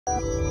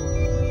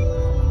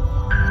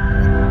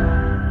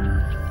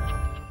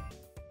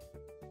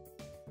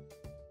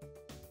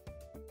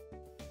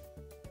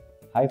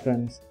Hi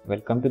friends,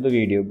 welcome to the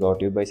video brought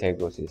to you by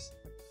Psychosis.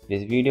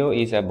 This video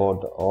is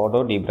about the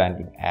Odoo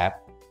Debranding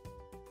app.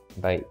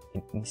 By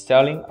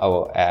installing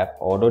our app,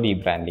 Odoo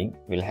Debranding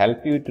will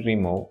help you to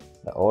remove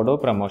the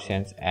Odoo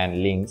promotions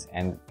and links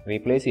and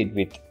replace it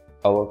with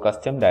our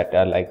custom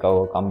data like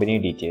our company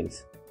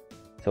details.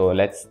 So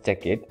let's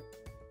check it.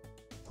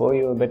 For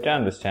your better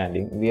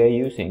understanding, we are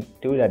using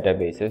two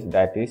databases,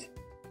 that is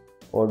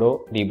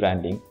Odoo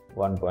Debranding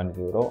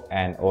 1.0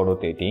 and Odoo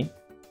 13.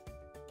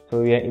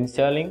 So we are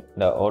installing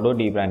the Odoo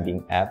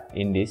Debranding app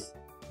in this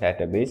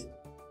database,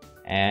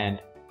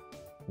 and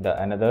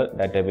the another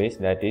database,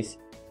 that is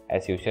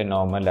as usual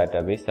normal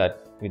database, that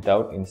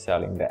without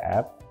installing the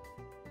app.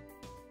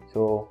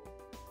 So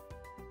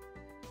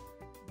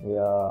we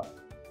are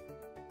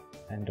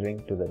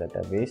entering to the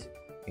database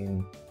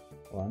in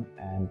one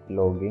and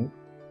logging.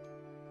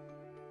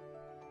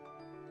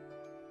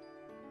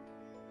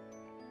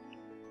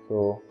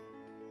 So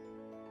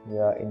we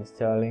are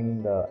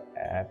installing the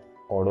app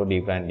Odoo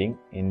Debranding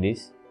in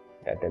this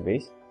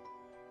database.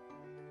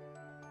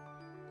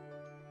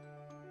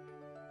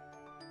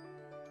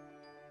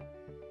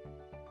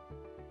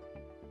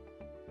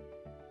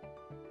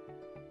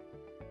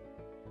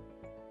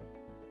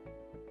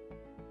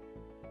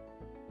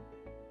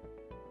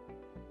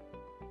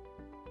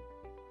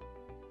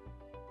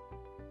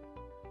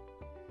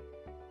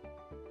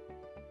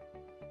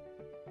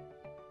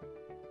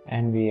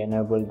 And we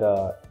enable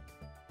the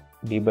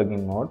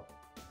debugging mode.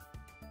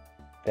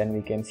 Then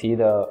we can see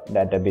the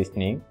database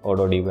name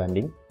Odoo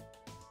Debranding.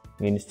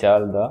 We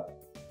install the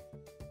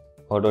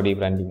Odoo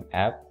Debranding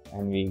app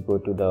and we go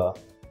to the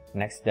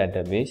next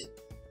database.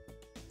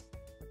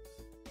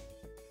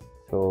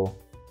 So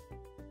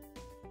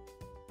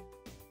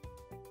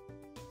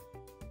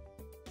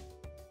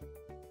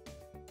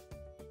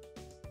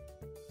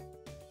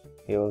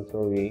here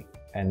also we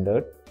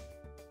entered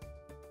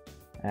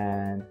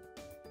and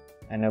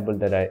enable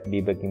the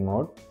debugging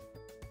mode.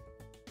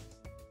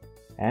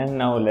 And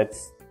now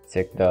let's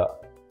check the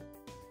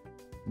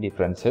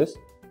differences.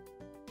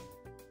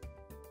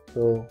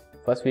 So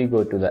first we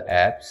go to the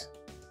apps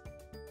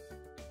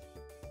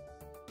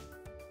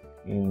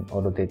in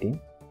Odoo 13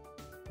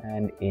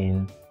 and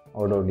in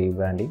Odoo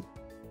Debranding.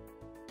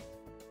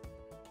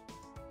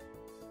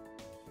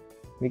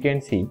 We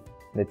can see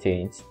the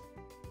change.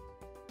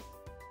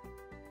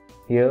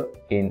 Here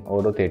in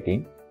Odoo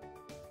 13,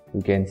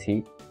 you can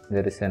see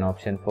there is an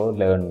option for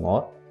learn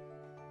more.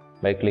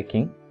 By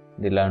clicking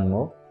the learn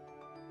more,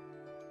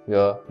 you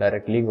are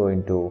directly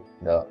going to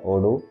the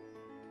Odoo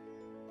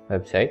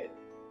website.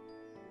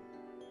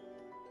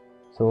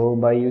 So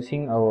by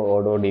using our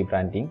Odoo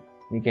Debranding,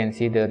 we can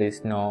see there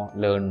is no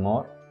learn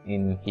more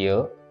in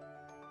here,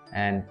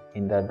 and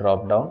in the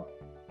drop down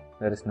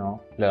there is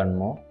no learn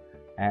more.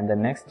 And the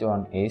next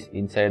one is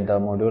inside the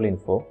module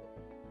info.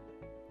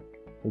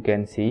 You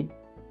can see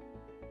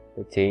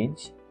the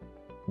change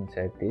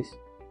inside this.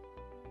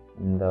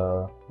 In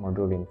the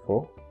module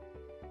info,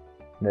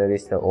 there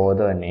is the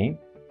author name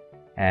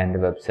and the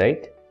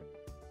website.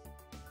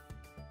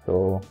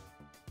 So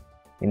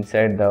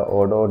inside the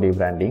Odoo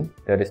Debranding,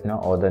 there is no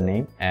author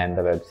name and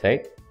the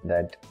website,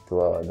 that to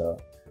the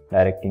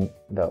directing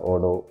the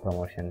Odoo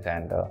promotions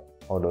and the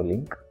Odoo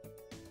link.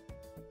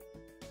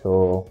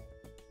 So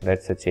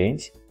that's a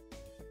change.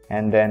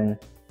 And then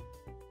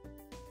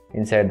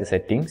inside the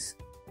settings,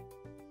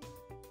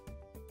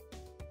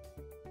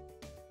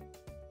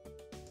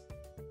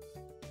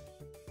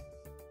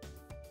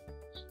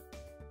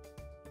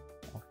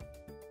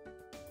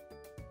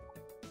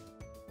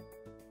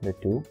 the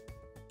two.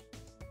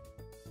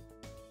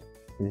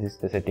 This is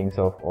the settings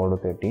of Odoo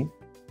 13.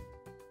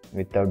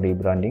 Without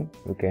debranding,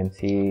 you can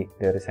see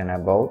there is an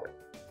about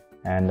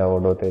and the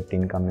Odoo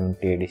 13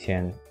 community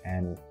edition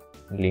and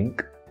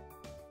link.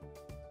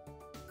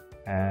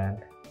 And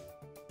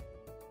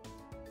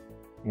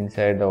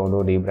inside the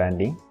Odoo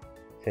Debranding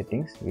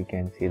settings, we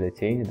can see the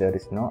change. There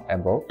is no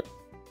about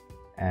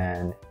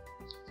and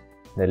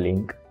the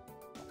link,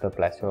 the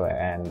plateau,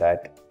 and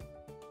that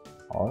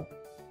all.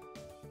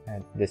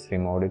 And just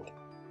remove it.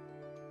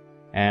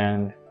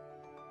 And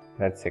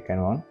that's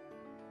second one.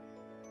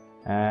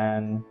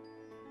 And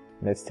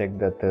let's check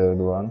the third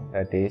one,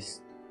 that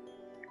is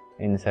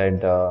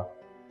inside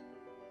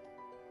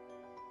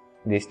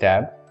this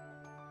tab.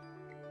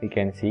 We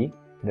can see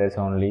there's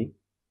only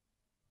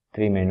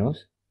 3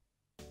 menus,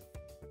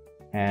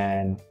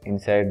 and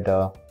inside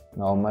the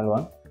normal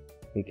one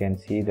we can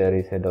see there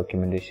is a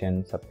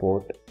documentation,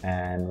 support,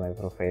 and my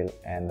profile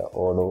and the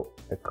Odoo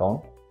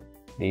account.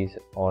 These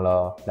all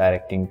are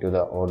directing to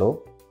the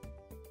Odoo.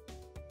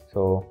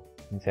 So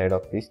inside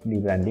of this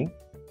debranding,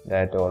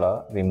 that all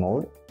are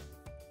removed.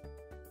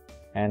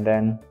 And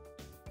then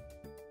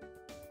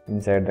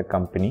inside the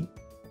company,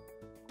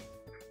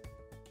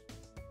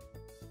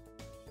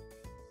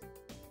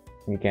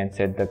 we can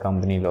set the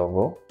company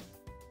logo.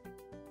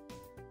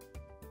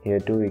 Here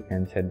too we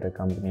can set the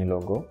company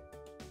logo.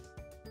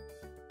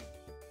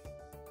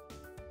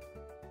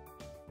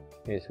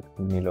 Here's a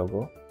company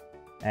logo.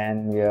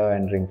 And we are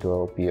entering to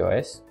our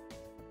POS.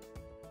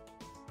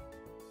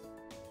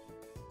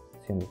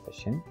 in the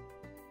session,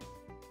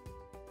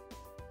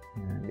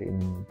 and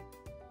in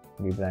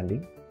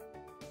debranding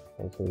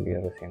also we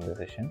are seeing the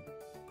session.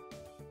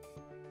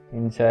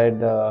 Inside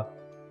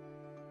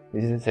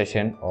this is a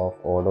session of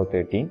Odoo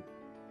 13.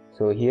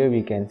 So here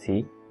we can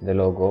see the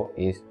logo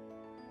is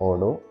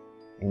Odoo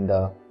in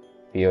the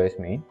POS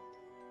main,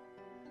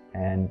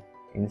 and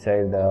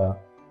inside the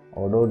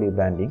Odoo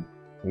Debranding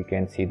we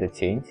can see the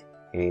change.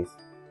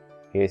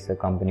 Here's the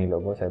company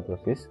logo,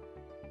 Cybrosys,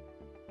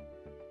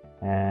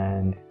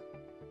 and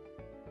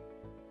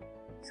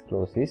let's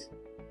close this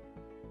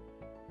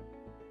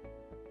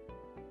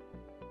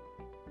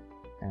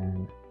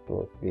and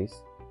close this,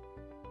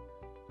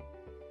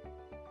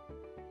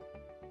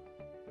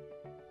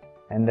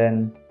 and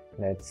then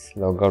let's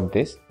log out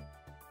this.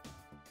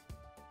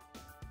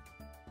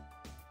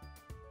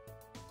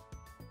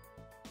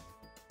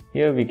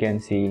 Here we can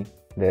see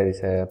there is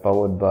a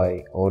powered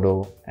by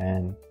Odoo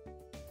and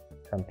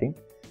something,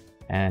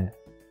 and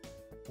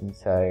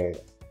inside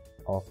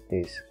of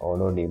this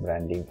Odoo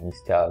Debranding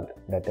installed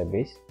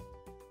database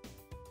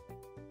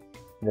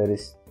there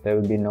is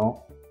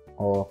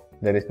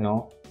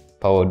no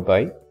powered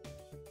by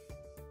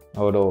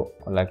Odoo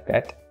like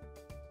that.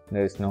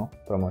 There is no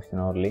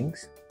promotional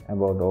links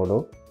about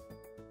Odoo,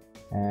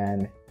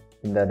 and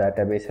in the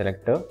database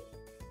selector,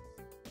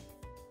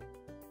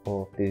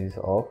 this is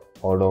of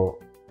Odoo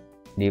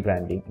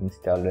Debranding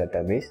installed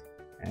database,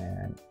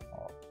 and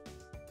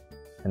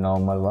the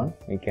normal one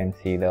we can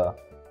see the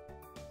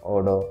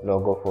Odoo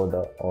logo for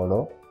the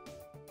Odoo.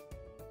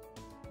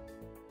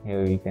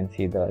 Here we can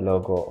see the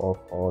logo of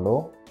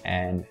Odoo,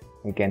 and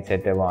we can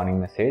set a warning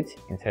message.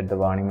 Inside the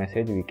warning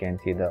message we can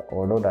see the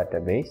Odoo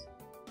database,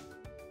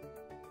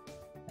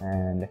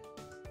 and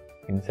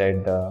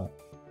inside the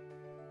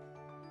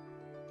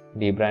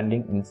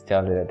debranding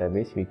installed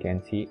database we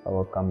can see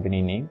our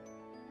company name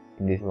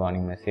in this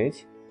warning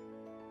message.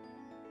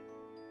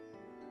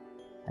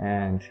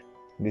 And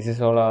this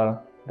is all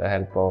the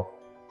help of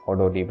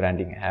Odoo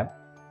Debranding app.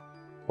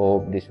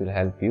 Hope this will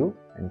help you,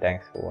 and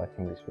thanks for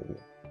watching this video.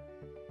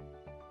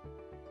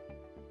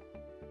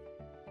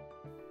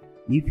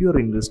 If you are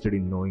interested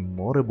in knowing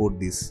more about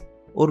this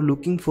or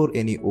looking for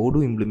any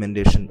Odoo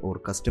implementation or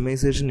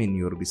customization in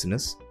your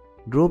business,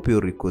 drop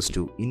your request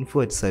to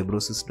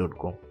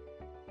info@cybrosys.com.